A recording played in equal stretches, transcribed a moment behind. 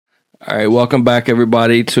All right, welcome back,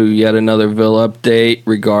 everybody, to yet another Ville update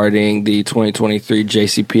regarding the 2023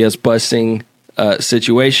 JCPS busing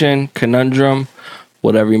situation, Conundrum,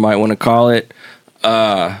 whatever you might want to call it.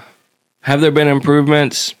 Have there been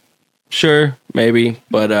improvements? Sure, maybe,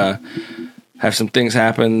 but have some things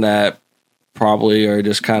happen that probably are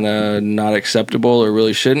just kind of not acceptable or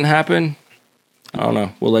really shouldn't happen? I don't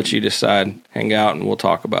know. We'll let you decide. Hang out and we'll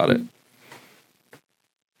talk about it.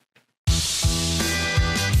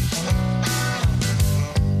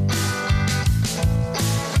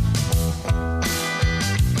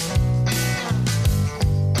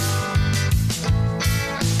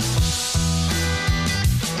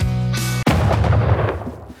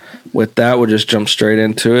 With that, we'll just jump straight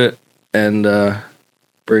into it and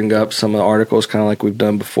bring up some of the articles, kind of like we've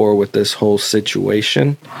done before with this whole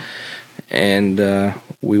situation. And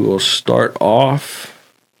we will start off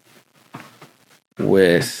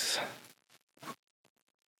with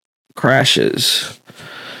crashes.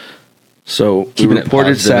 So we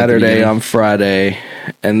reported Saturday on Friday,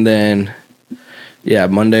 and then,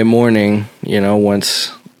 Monday morning,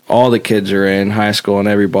 once all the kids are in high school and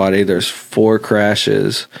everybody, there's 4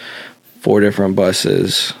 crashes, 4 different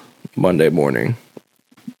buses Monday morning.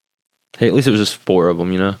 Hey, at least it was just 4 of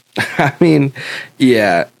them, I mean,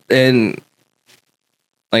 yeah. And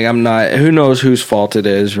like, who knows whose fault it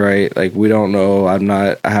is, right? Like, we don't know.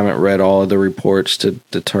 I haven't read all of the reports to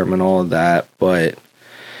determine all of that, but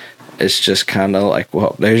it's just kind of like,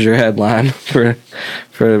 well, there's your headline for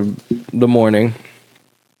the morning.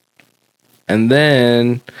 And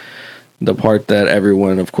then the part that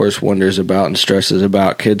everyone, of course, wonders about and stresses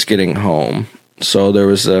about, kids getting home. So there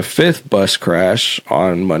was a 5th bus crash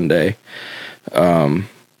on Monday on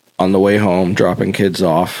the way home, dropping kids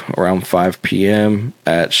off around 5 p.m.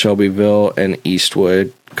 at Shelbyville and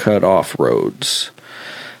Eastwood cut-off roads.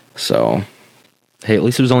 So, hey, at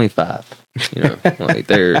least it was only 5. Like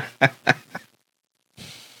they're...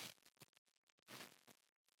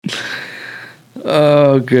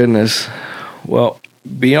 Oh, goodness. Well,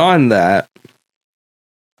 beyond that,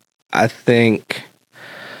 I think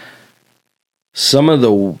some of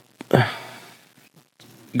the...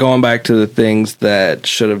 Going back to the things that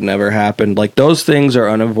should have never happened, like, those things are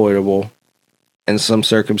unavoidable in some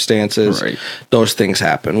circumstances. Right. Those things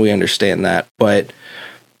happen. We understand that. But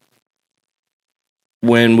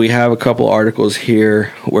when we have a couple articles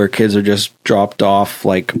here where kids are just dropped off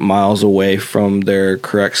like miles away from their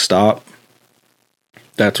correct stop,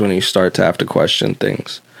 that's when you start to have to question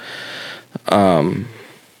things. In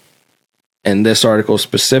this article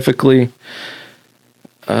specifically,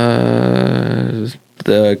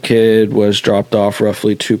 the kid was dropped off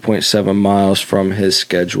roughly 2.7 miles from his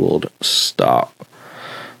scheduled stop.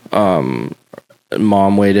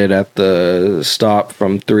 Mom waited at the stop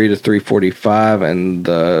from 3 to 3:45, and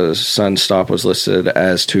the son's stop was listed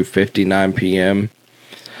as 2:59 p.m.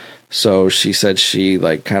 So she said she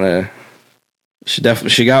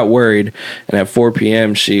got worried, and at 4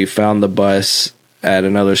 p.m. she found the bus at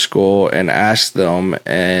another school and asked them,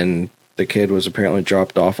 and the kid was apparently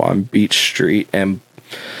dropped off on Beach Street, and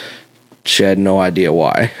she had no idea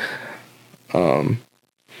why. So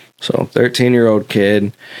 13-year-old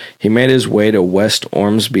kid, he made his way to West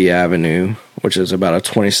Ormsby Avenue, which is about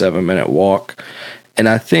a 27-minute walk. And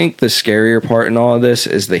I think the scarier part in all of this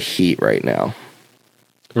is the heat right now.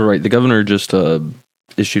 Right. The governor just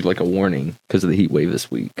issued like a warning because of the heat wave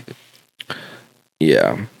this week.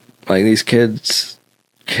 Yeah. Like, these kids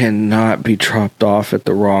cannot be dropped off at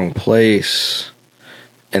the wrong place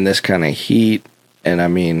in this kind of heat. And I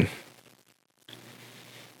mean,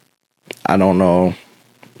 I don't know,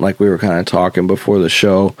 like we were kind of talking before the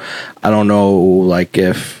show, I don't know, like,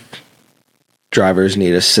 if drivers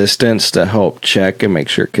need assistance to help check and make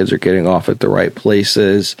sure kids are getting off at the right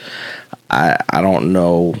places. I don't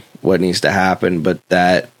know what needs to happen, but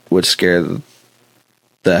that would scare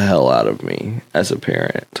the hell out of me as a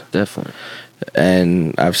parent. Definitely.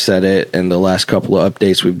 And I've said it in the last couple of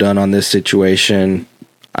updates we've done on this situation.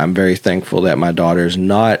 I'm very thankful that my daughter's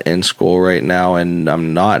not in school right now and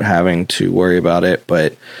I'm not having to worry about it.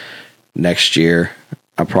 But next year,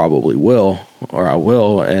 I probably will, or I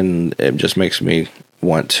will. And it just makes me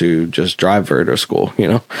want to just drive her to school,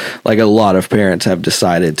 like a lot of parents have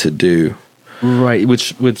decided to do. Right.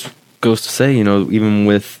 Which goes to say, even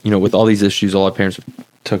with all these issues, all our parents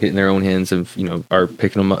took it in their own hands and, are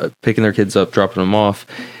picking their kids up, dropping them off.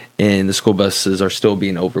 And the school buses are still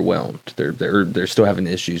being overwhelmed. They're still having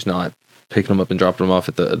issues not picking them up and dropping them off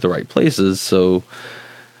at the right places. So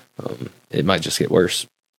it might just get worse.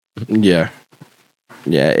 Yeah,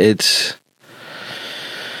 it's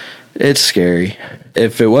scary.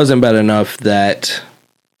 If it wasn't bad enough that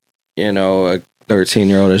You know, a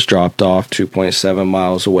 13-year-old is dropped off 2.7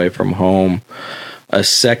 miles away from home. A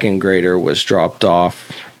second grader was dropped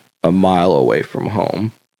off a mile away from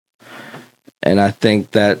home. And I think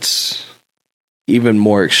that's even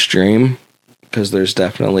more extreme because there's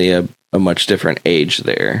definitely a much different age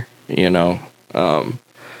there, you know.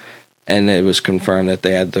 And it was confirmed that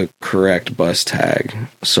they had the correct bus tag.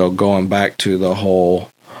 So going back to the whole,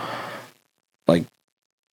 like,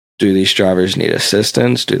 do these drivers need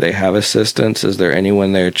assistance? Do they have assistance? Is there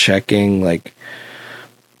anyone there checking? Like,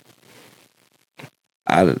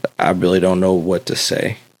 I really don't know what to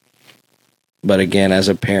say. But again, as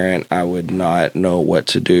a parent, I would not know what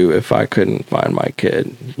to do if I couldn't find my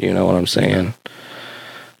kid. You know what I'm saying?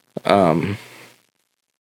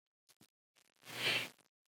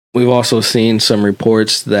 We've also seen some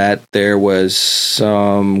reports that there was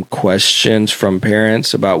some questions from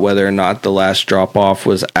parents about whether or not the last drop-off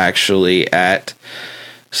was actually at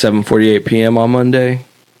 7:48 p.m. on Monday.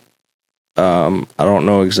 I don't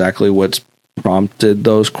know exactly what's prompted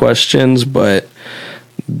those questions, but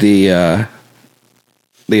the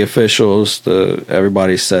officials,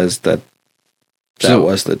 everybody says that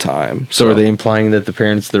was the time. So are they implying that the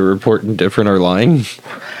parents that are reporting different are lying?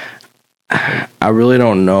 I really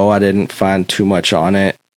don't know. I didn't find too much on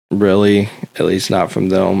it, really, at least not from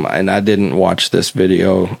them. And I didn't watch this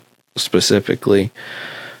video specifically.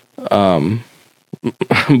 But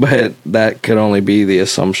that could only be the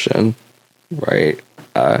assumption, right?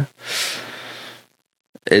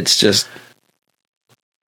 It's just...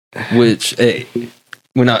 Which,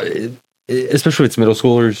 when especially with middle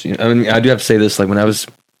schoolers, you know, I mean, I do have to say this, like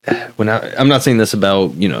I'm not saying this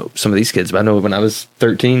about, you know, some of these kids, but I know when I was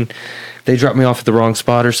 13, they dropped me off at the wrong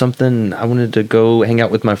spot or something. I wanted to go hang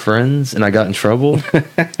out with my friends and I got in trouble.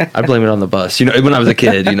 I blame it on the bus, you know, when I was a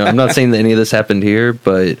kid. You know, I'm not saying that any of this happened here,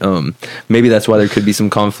 but maybe that's why there could be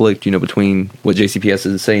some conflict, you know, between what JCPS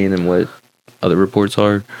is saying and what other reports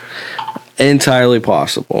are. Entirely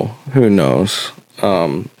possible. Who knows?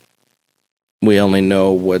 We only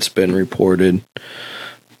know what's been reported,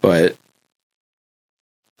 but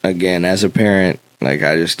again, as a parent, like,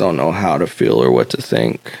 I just don't know how to feel or what to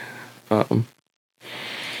think.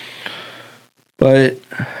 But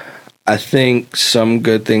I think some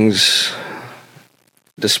good things,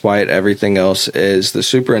 despite everything else, is the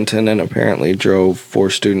superintendent apparently drove 4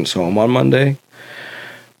 students home on Monday,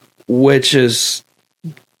 which is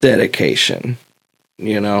dedication,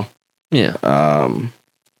 you know? Yeah.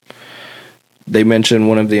 They mentioned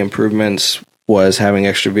one of the improvements was having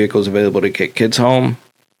extra vehicles available to get kids home.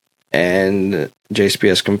 And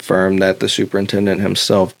JCPS confirmed that the superintendent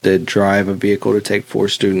himself did drive a vehicle to take 4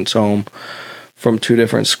 students home from 2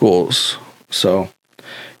 different schools. So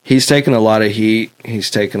he's taken a lot of heat. He's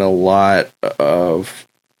taken a lot of,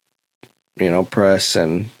 you know, press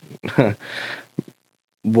and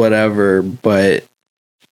whatever. But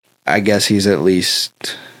I guess he's at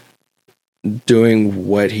least doing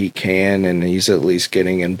what he can, and he's at least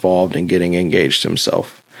getting involved and getting engaged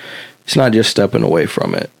himself. He's not just stepping away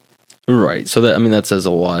from it. Right. So that, I mean, that says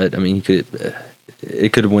a lot. I mean,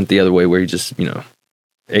 it could have went the other way where he just, you know,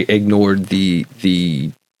 ignored the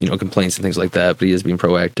you know, complaints and things like that, but he is being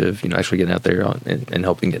proactive, you know, actually getting out there and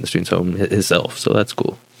helping get the students home himself. So that's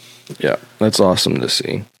cool. Yeah, that's awesome to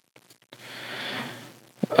see.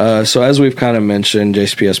 So as we've kind of mentioned,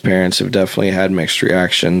 JCPS parents have definitely had mixed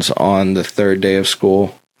reactions on the 3rd day of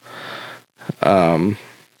school.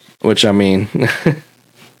 Which, I mean,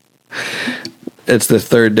 it's the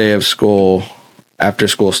 3rd day of school after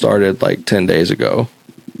school started like 10 days ago,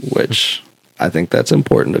 which I think that's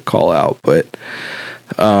important to call out. But,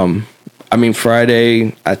 I mean,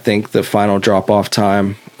 Friday, I think the final drop-off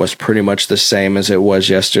time was pretty much the same as it was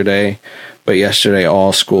yesterday. But yesterday,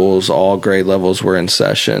 all schools, all grade levels were in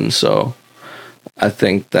session. So I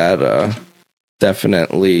think that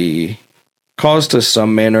definitely caused us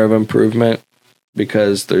some manner of improvement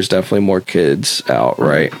because there's definitely more kids out,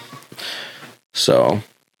 right? So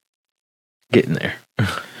getting there.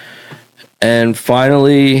 And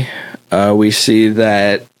finally, we see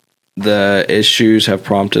that the issues have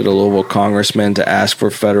prompted a Louisville congressman to ask for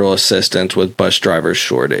federal assistance with bus driver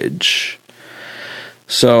shortage.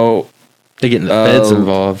 So they're getting the feds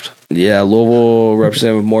involved. Yeah, Louisville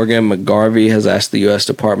Representative Morgan McGarvey has asked the U.S.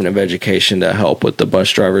 Department of Education to help with the bus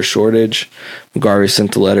driver shortage. McGarvey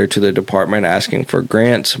sent a letter to the department asking for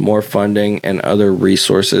grants, more funding, and other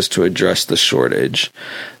resources to address the shortage.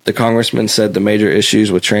 The congressman said the major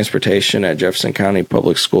issues with transportation at Jefferson County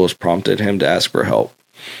Public Schools prompted him to ask for help.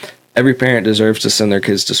 Every parent deserves to send their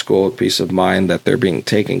kids to school with peace of mind that they're being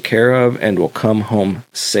taken care of and will come home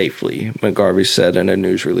safely, McGarvey said in a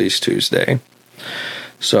news release Tuesday.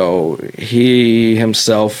 So he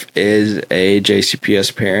himself is a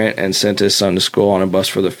JCPS parent and sent his son to school on a bus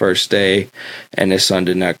for the first day, and his son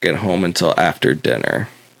did not get home until after dinner.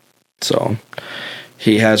 So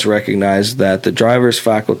he has recognized that the drivers,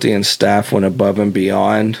 faculty, and staff went above and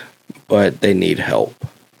beyond, but they need help.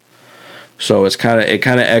 So it kind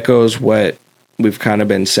of echoes what we've kind of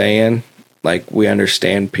been saying. Like, we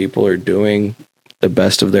understand people are doing the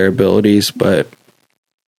best of their abilities, but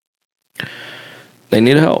they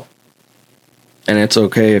need help. And it's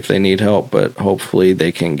okay if they need help, but hopefully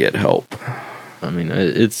they can get help. I mean,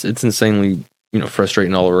 it's insanely,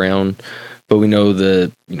 frustrating all around. But we know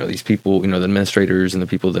that, these people, the administrators and the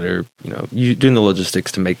people that are, doing the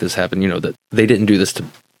logistics to make this happen, that they didn't do this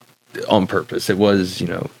on purpose. It was,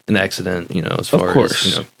 an accident, as far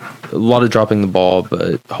as, a lot of dropping the ball,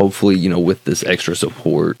 but hopefully, with this extra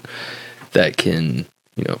support that can,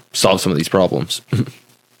 solve some of these problems.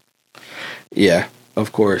 Yeah,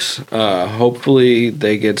 of course. Hopefully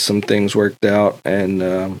they get some things worked out,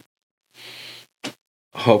 and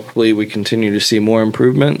hopefully we continue to see more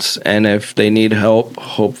improvements. And if they need help,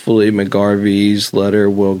 hopefully McGarvey's letter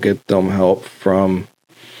will get them help from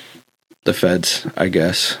the feds, I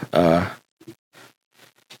guess. I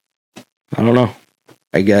don't know.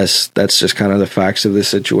 I guess that's just kind of the facts of the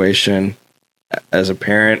situation. As a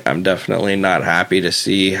parent, I'm definitely not happy to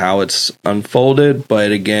see how it's unfolded,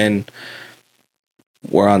 but again,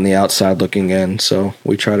 we're on the outside looking in, so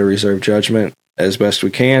we try to reserve judgment as best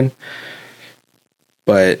we can.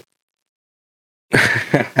 But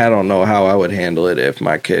I don't know how I would handle it if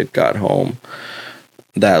my kid got home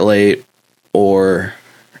that late, or,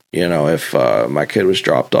 if my kid was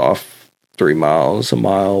dropped off 3 miles, a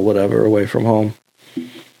mile, whatever, away from home,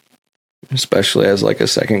 especially as like a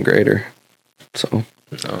second grader. So,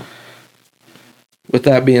 no. With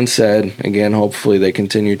that being said, again, hopefully they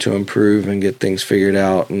continue to improve and get things figured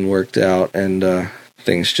out and worked out, and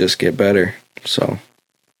things just get better. So,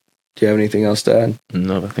 do you have anything else to add?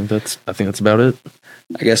 No, I think that's about it.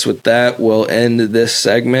 I guess with that, we'll end this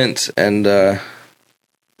segment, and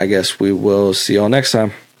I guess we will see y'all next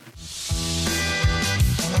time.